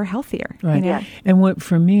 then we're healthier. Right. You know? Yes. And what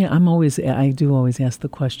for me, I do always ask the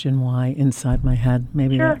question why inside my head.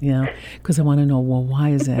 Maybe Sure. because I want to know, well, why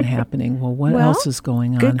is that happening? Well, what else is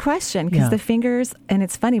going on? Good question, because Yeah. the fingers, and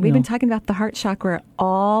it's funny, we've been talking about the heart chakra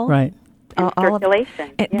all Right. and all of circulation.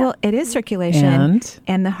 it. Yeah. Well, it is circulation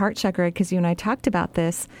And? the heart chakra, because you and I talked about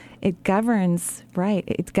this. It governs,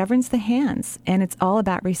 it governs the hands, and it's all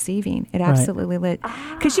about receiving. It absolutely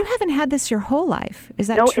because you haven't had this your whole life. Is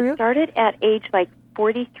that No, true? it started at age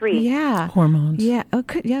 43. Yeah. Hormones. Yeah. Oh, it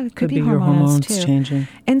could be your hormones hormones too. changing.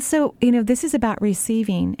 And so, this is about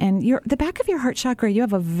receiving. And the back of your heart chakra, you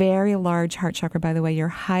have a very large heart chakra, by the way. You're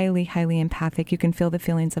highly, highly empathic. You can feel the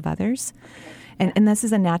feelings of others. And this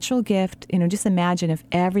is a natural gift. Just imagine if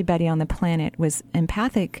everybody on the planet was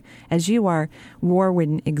empathic as you are, war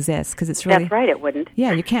wouldn't exist, because it's really... That's right, it wouldn't.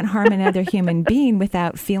 Yeah, you can't harm another human being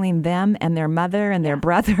without feeling them and their mother and their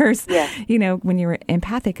brothers, when you're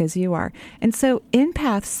empathic as you are. And so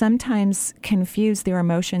empaths sometimes confuse their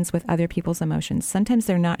emotions with other people's emotions. Sometimes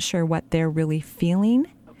they're not sure what they're really feeling.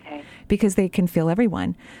 Because they can feel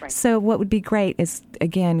everyone. Right. So what would be great is,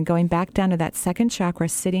 again, going back down to that second chakra,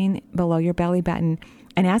 sitting below your belly button,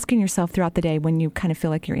 and asking yourself throughout the day when you kind of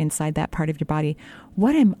feel like you're inside that part of your body,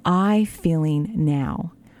 what am I feeling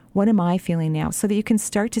now? What am I feeling now? So that you can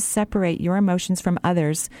start to separate your emotions from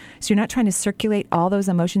others. So you're not trying to circulate all those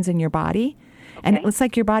emotions in your body. Okay. And it looks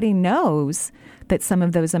like your body knows that some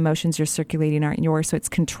of those emotions you're circulating aren't yours. So it's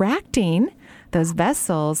contracting those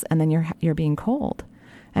vessels, and then you're being cold.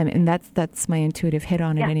 And that's my intuitive hit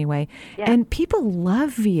on it anyway. Yeah. And people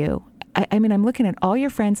love you. I mean, I'm looking at all your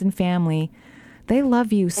friends and family. They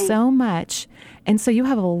love you so much. And so you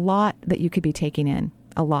have a lot that you could be taking in.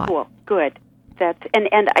 A lot. Cool. Good.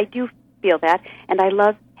 And I do feel that. And I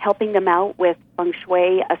love helping them out with feng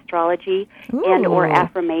shui, astrology, and or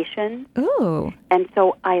affirmation. Ooh. And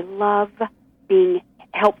so I love being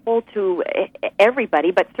helpful to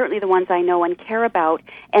everybody, but certainly the ones I know and care about.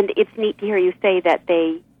 And it's neat to hear you say that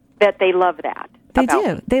they love that. They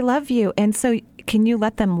do. They love you. And so can you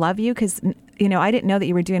let them love you? Because, I didn't know that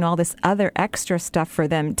you were doing all this other extra stuff for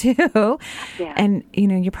them, too. Yeah. And,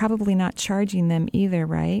 you're probably not charging them either,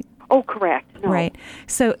 right? Oh, correct. No. Right.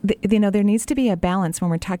 So, there needs to be a balance. When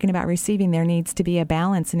we're talking about receiving, there needs to be a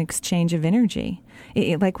balance and exchange of energy.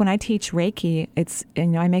 Like when I teach Reiki, it's,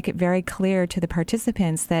 I make it very clear to the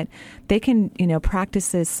participants that they can,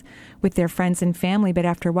 practice this with their friends and family, but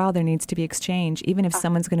after a while there needs to be exchange. Even if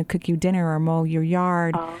someone's going to cook you dinner or mow your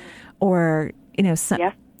yard or, Yes.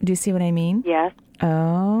 Do you see what I mean? Yes.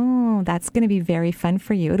 Oh, that's going to be very fun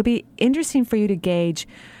for you. It'll be interesting for you to gauge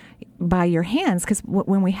by your hands, because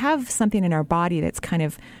when we have something in our body that's kind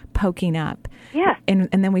of poking up, and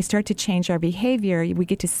then we start to change our behavior, we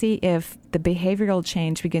get to see if the behavioral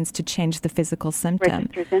change begins to change the physical symptom.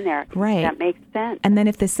 Registers in there. Right. That makes sense. And then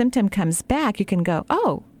if the symptom comes back, you can go,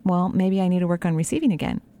 oh, well, maybe I need to work on receiving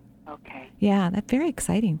again. Okay. Yeah, that's very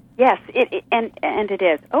exciting. Yes, and it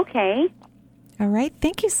is. Okay. All right.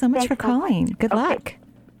 Thank you so much for calling. Good luck.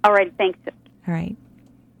 All right. Thanks. All right.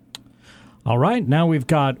 All right, now we've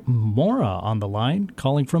got Maura on the line,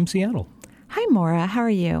 calling from Seattle. Hi, Maura. How are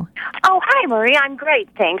you? Oh, hi, Marie. I'm great,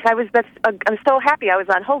 thanks. I'm so happy I was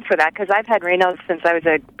on hold for that, because I've had Raynaud's since I was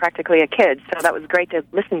practically a kid, so that was great to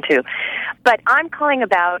listen to. But I'm calling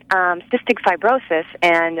about cystic fibrosis,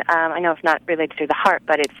 and I know it's not related to the heart,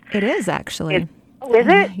 but it is actually. Is it?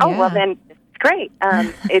 Yeah. Oh, well then it's great.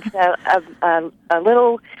 It's a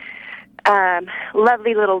little.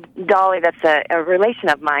 Lovely little dolly that's a relation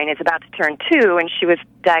of mine is about to turn 2, and she was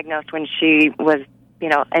diagnosed when she was,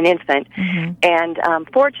 an infant. Mm-hmm. And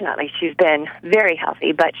fortunately, she's been very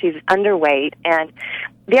healthy, but she's underweight. And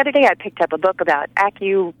the other day I picked up a book about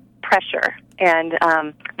acupressure, and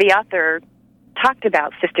the author talked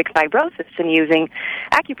about cystic fibrosis and using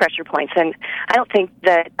acupressure points. And I don't think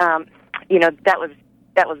that, that was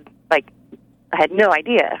like, I had no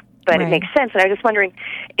idea. But It makes sense, and I was just wondering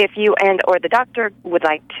if you or the doctor would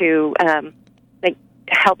like to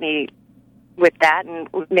help me with that, and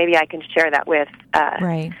maybe I can share that with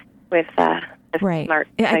my family.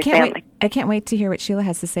 I can't wait to hear what Sheila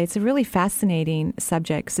has to say. It's a really fascinating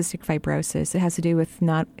subject, cystic fibrosis. It has to do with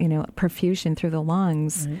perfusion through the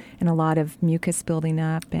lungs and a lot of mucus building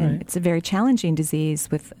up, and it's a very challenging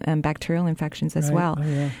disease with bacterial infections as well. Oh,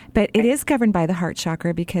 yeah. But it is governed by the heart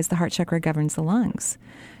chakra, because the heart chakra governs the lungs.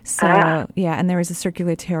 So, and there is a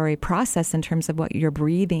circulatory process in terms of what you're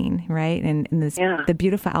breathing, right? And the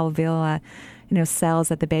beautiful alveoli, cells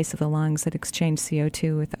at the base of the lungs that exchange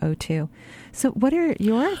CO2 with O2. So what are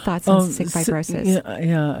your thoughts on cystic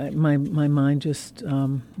fibrosis? My mind just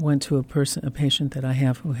went to a patient that I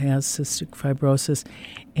have who has cystic fibrosis,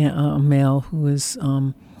 a male who is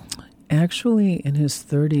actually in his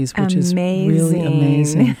 30s, which is really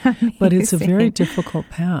amazing. But it's a very difficult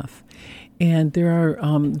path. And there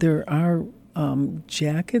are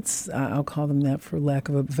jackets, I'll call them that for lack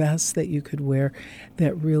of a vest, that you could wear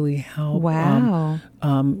that really help. Wow.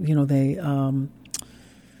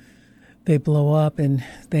 They blow up and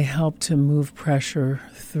they help to move pressure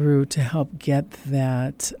through to help get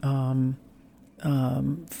that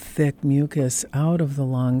thick mucus out of the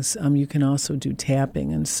lungs. You can also do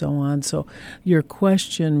tapping and so on. So your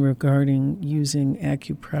question regarding using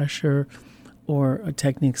acupressure or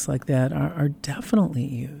techniques like that are definitely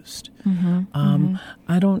used.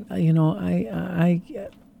 I don't,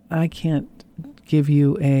 I can't give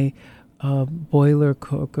you a boiler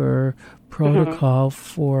cooker protocol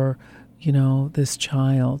for, this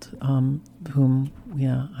child whom,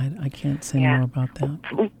 I can't say more about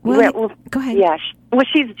that. Well, go ahead. Yeah. Well,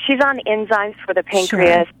 she's on enzymes for the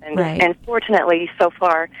pancreas, and fortunately, so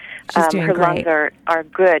far, her lungs are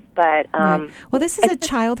good. But well, this is a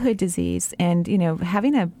childhood disease, and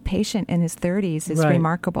having a patient in his 30s is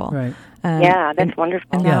remarkable. Right. That's wonderful.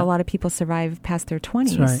 And not a lot of people survive past their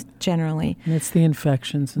 20s generally. And it's the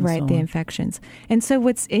infections and so on. The infections. And so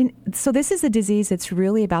so this is a disease that's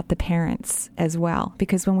really about the parents as well,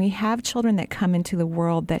 because when we have children that come into the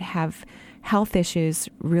world that have health issues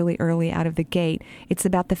really early out of the gate, it's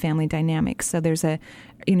about the family dynamics. So there's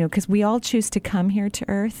because we all choose to come here to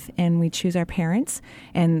Earth, and we choose our parents,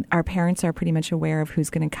 and our parents are pretty much aware of who's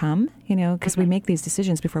going to come, because we make these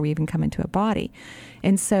decisions before we even come into a body.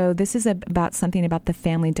 And so this is about something about the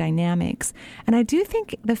family dynamics. And I do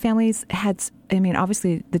think the families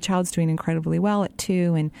obviously the child's doing incredibly well at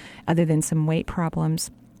 2, and other than some weight problems.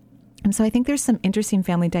 And so I think there's some interesting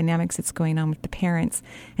family dynamics that's going on with the parents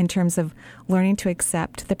in terms of learning to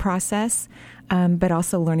accept the process, but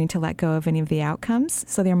also learning to let go of any of the outcomes.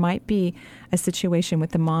 So there might be a situation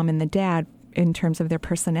with the mom and the dad in terms of their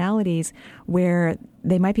personalities where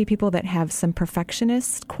they might be people that have some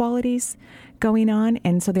perfectionist qualities going on.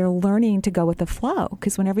 And so they're learning to go with the flow,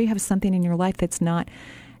 because whenever you have something in your life that's not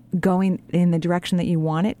going in the direction that you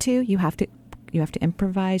want it to, you have to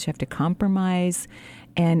improvise, you have to compromise.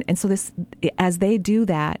 And so this, as they do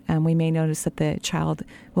that, we may notice that the child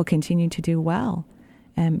will continue to do well,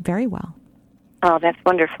 very well. Oh, that's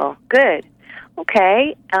wonderful. Good.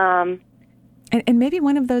 Okay. And maybe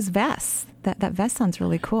one of those vests. That vest sounds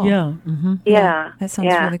really cool. Yeah. Mm-hmm. Yeah. That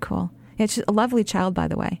sounds really cool. Yeah, she's a lovely child, by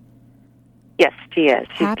the way. Yes, she is.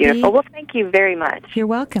 She's beautiful. Well, thank you very much. You're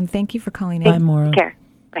welcome. Thank you for calling in. Bye, Maura. Take care.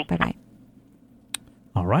 Bye. Bye-bye.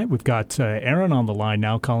 All right, we've got Aaron on the line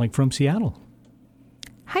now calling from Seattle.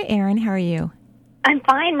 Hi, Aaron. How are you? I'm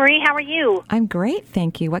fine, Marie. How are you? I'm great,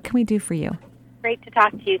 thank you. What can we do for you? Great to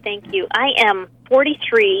talk to you. Thank you. I am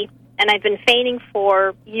 43, and I've been fainting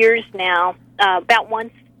for years now, about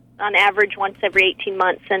once, on average, once every 18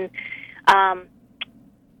 months. And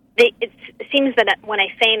it seems that when I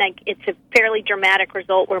faint, it's a fairly dramatic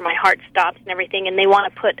result where my heart stops and everything, and they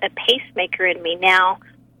want to put a pacemaker in me now.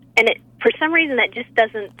 And for some reason, that just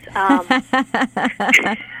doesn't...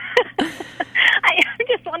 I'm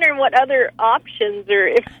just wondering what other options, or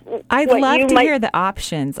if I'd love to hear the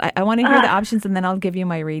options. I want to hear the options, and then I'll give you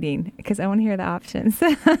my reading, because I want to hear the options.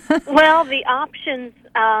 Well, the options,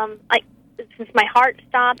 since my heart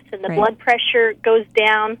stops and the blood pressure goes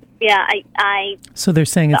down, So they're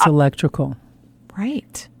saying it's electrical,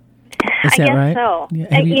 right? Is that I right? guess so.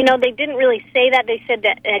 Yeah. They didn't really say that. They said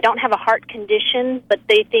that I don't have a heart condition, but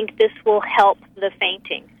they think this will help the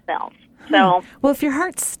fainting spells. So, well, if your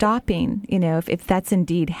heart's stopping, if that's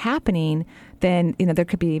indeed happening, then there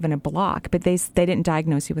could be even a block. But they didn't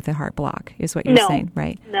diagnose you with a heart block, is what you're saying,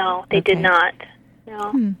 right? No, they did not.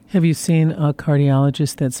 No. Have you seen a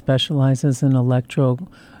cardiologist that specializes in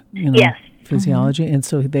yes. physiology? And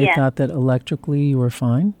so they thought that electrically you were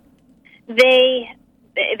fine? They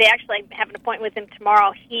actually have an appointment with him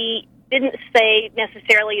tomorrow. He didn't say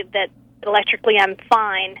necessarily that electrically I'm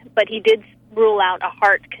fine, but he did rule out a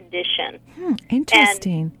heart condition.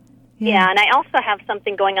 Interesting. And I also have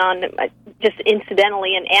something going on, just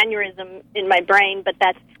incidentally, an aneurysm in my brain, but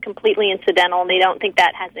that's completely incidental, and they don't think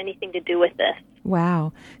that has anything to do with this.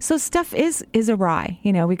 Wow. So stuff is awry.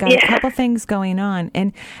 We got a couple things going on.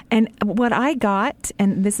 And what I got,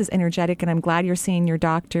 and this is energetic, and I'm glad you're seeing your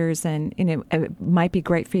doctors, and it might be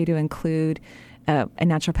great for you to include a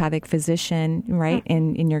naturopathic physician, right,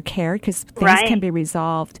 in your care, because things can be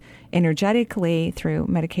resolved energetically through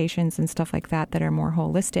medications and stuff like that are more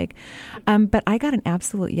holistic. But I got an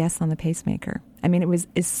absolute yes on the pacemaker. I mean, it was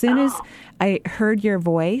as soon as I heard your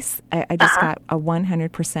voice, I just got a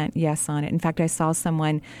 100% yes on it. In fact, I saw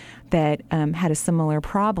someone that had a similar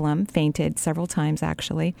problem, fainted several times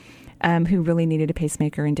actually, who really needed a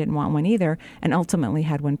pacemaker and didn't want one either, and ultimately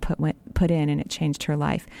had one put in, and it changed her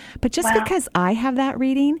life. But just because I have that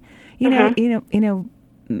reading, you know,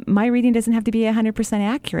 my reading doesn't have to be 100%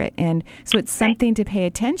 accurate, and so it's something to pay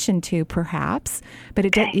attention to, perhaps. But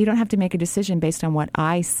you don't have to make a decision based on what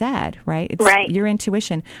I said, right? It's your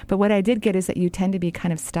intuition. But what I did get is that you tend to be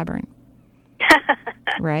kind of stubborn,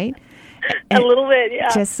 right? A little bit, yeah.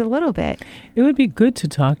 Just a little bit. It would be good to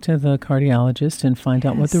talk to the cardiologist and find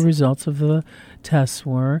out what the results of the tests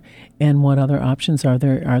were and what other options are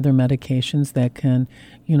there. Are there medications that can,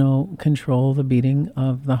 control the beating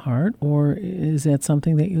of the heart, or is that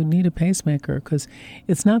something that you need a pacemaker? Because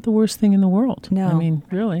it's not the worst thing in the world. No. I mean,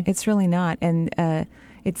 really. It's really not. And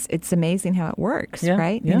it's amazing how it works,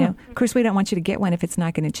 right? Yeah. Of course, we don't want you to get one if it's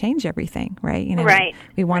not going to change everything, right? Right.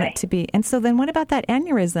 We want it to be. And so then what about that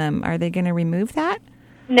aneurysm? Are they going to remove that?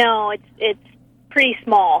 No, it's pretty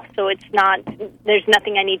small, so it's not. There's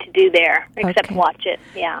nothing I need to do there except watch it.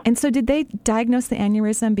 Yeah. And so, did they diagnose the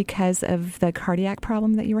aneurysm because of the cardiac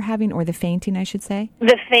problem that you were having, or the fainting, I should say?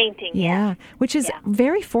 The fainting, yeah, which is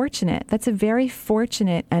very fortunate. That's a very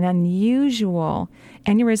fortunate and unusual.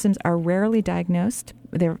 Aneurysms are rarely diagnosed.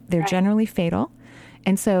 They're generally fatal,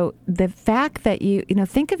 and so the fact that you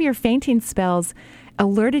think of your fainting spells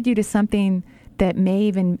alerted you to something that may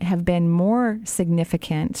even have been more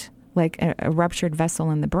significant, like a ruptured vessel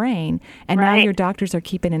in the brain, and now your doctors are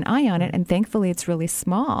keeping an eye on it, and thankfully it's really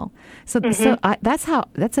small. So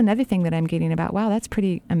that's another thing that I'm getting about. Wow, that's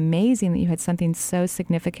pretty amazing that you had something so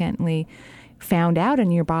significantly found out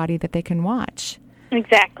in your body that they can watch.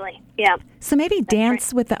 Exactly. Yeah. So maybe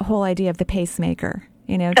dance with that whole idea of the pacemaker.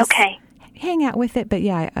 Just hang out with it, but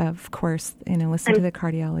of course, listen to the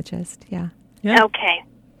cardiologist. Yeah. Okay.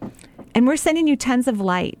 And we're sending you tons of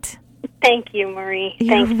light. Thank you, Marie.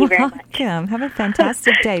 Thank you very much. Welcome. Have a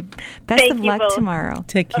fantastic day. Best of luck tomorrow.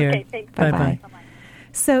 Take care. Okay, thanks. Bye-bye.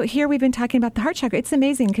 So here we've been talking about the heart chakra. It's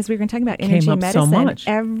amazing because we've been talking about energy medicine. So much.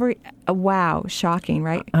 Wow, shocking,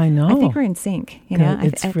 right? I know. I think we're in sync.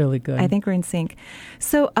 It's really good. I think we're in sync.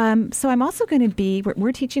 So I'm also going to be.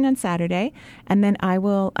 We're teaching on Saturday, and then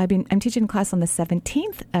I'm teaching a class on the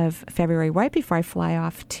 17th of February, right before I fly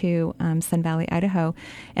off to Sun Valley, Idaho,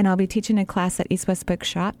 and I'll be teaching a class at East West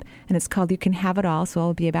Bookshop, and it's called "You Can Have It All." So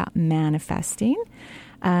it'll be about manifesting.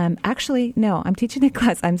 Actually, no, I'm teaching a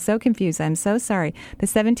class. I'm so confused. I'm so sorry. The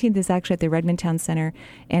 17th is actually at the Redmond Town Center,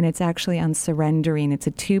 and it's actually on surrendering. It's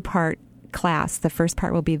a 2-part class. The first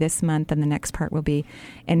part will be this month, and the next part will be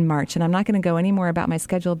in March. And I'm not going to go any more about my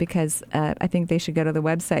schedule because I think they should go to the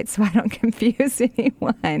website so I don't confuse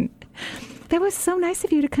anyone. That was so nice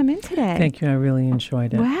of you to come in today. Thank you. I really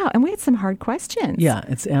enjoyed it. Wow. And we had some hard questions. Yeah,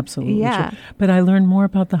 it's absolutely true. But I learned more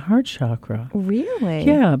about the heart chakra. Really?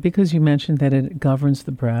 Yeah, because you mentioned that it governs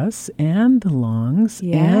the breasts and the lungs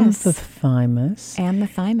and the thymus. And the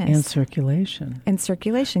thymus. And circulation. And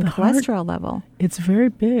circulation, the cholesterol heart, level. It's very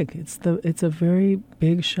big. It's a very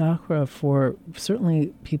big chakra for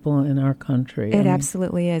certainly people in our country. It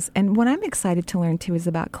absolutely is. And what I'm excited to learn, too, is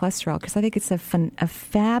about cholesterol, because I think it's a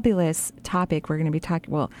fabulous topic. We're going to be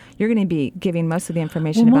talking, you're going to be giving most of the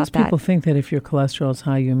information about that. Most people think that if your cholesterol is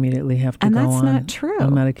high, you immediately have to go on. And that's not true. A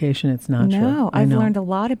medication. It's not true. No, I've learned a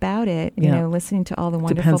lot about it, listening to all the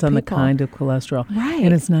wonderful Depends on people. the kind of cholesterol. Right.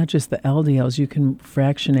 And it's not just the LDLs. You can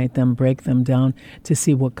fractionate them, break them down to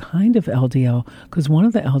see what kind of LDL, because one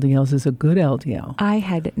of the LDLs is a good LDL. I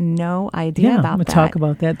had no idea about that. Talk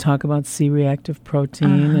about that. Talk about C-reactive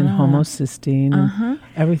protein and homocysteine and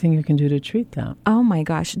everything you can do to treat that. Oh, my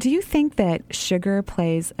gosh. Do you think that sugar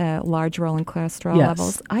plays a large role in cholesterol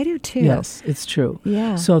levels? I do, too. Yes, it's true.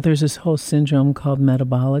 Yeah. So there's this whole syndrome called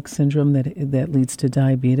metabolic syndrome that leads to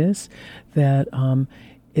diabetes that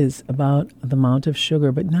is about the amount of sugar,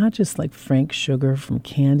 but not just like frank sugar from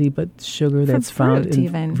candy, but sugar that's found in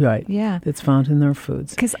that's found in their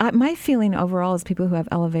foods. Because my feeling overall is people who have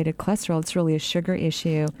elevated cholesterol, it's really a sugar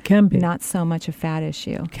issue. Can be. Not so much a fat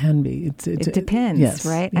issue. Can be. It depends, yes.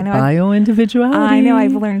 right? I know bio-individuality. I know.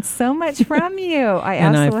 I've learned so much from you.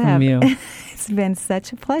 And I from you. It's been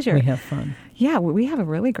such a pleasure. We have fun. Yeah, we have a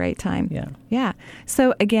really great time. Yeah.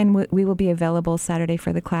 So, again, we will be available Saturday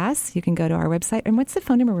for the class. You can go to our website. And what's the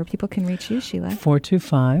phone number where people can reach you, Sheila?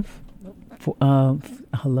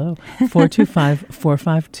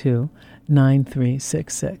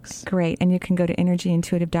 425-452-9366. Great. And you can go to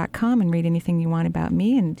energyintuitive.com and read anything you want about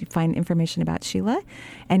me and find information about Sheila.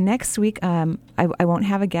 And next week, I won't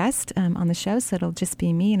have a guest on the show, so it'll just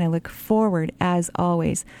be me. And I look forward, as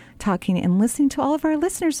always, talking and listening to all of our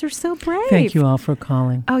listeners. They're so brave. Thank you all for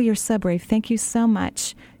calling. Oh, you're so brave. Thank you so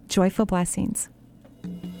much. Joyful blessings.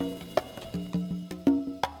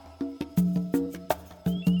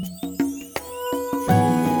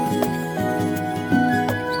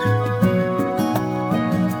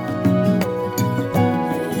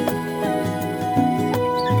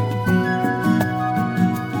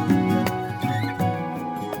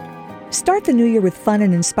 Start the new year with fun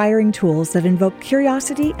and inspiring tools that invoke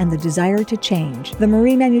curiosity and the desire to change. The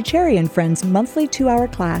Marie Manuchehri and Friends monthly 2-hour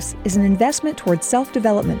class is an investment towards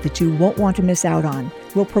self-development that you won't want to miss out on.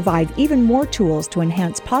 We'll provide even more tools to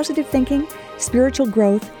enhance positive thinking, spiritual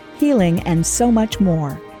growth, healing, and so much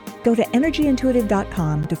more. Go to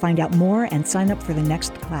energyintuitive.com to find out more and sign up for the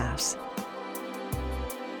next class.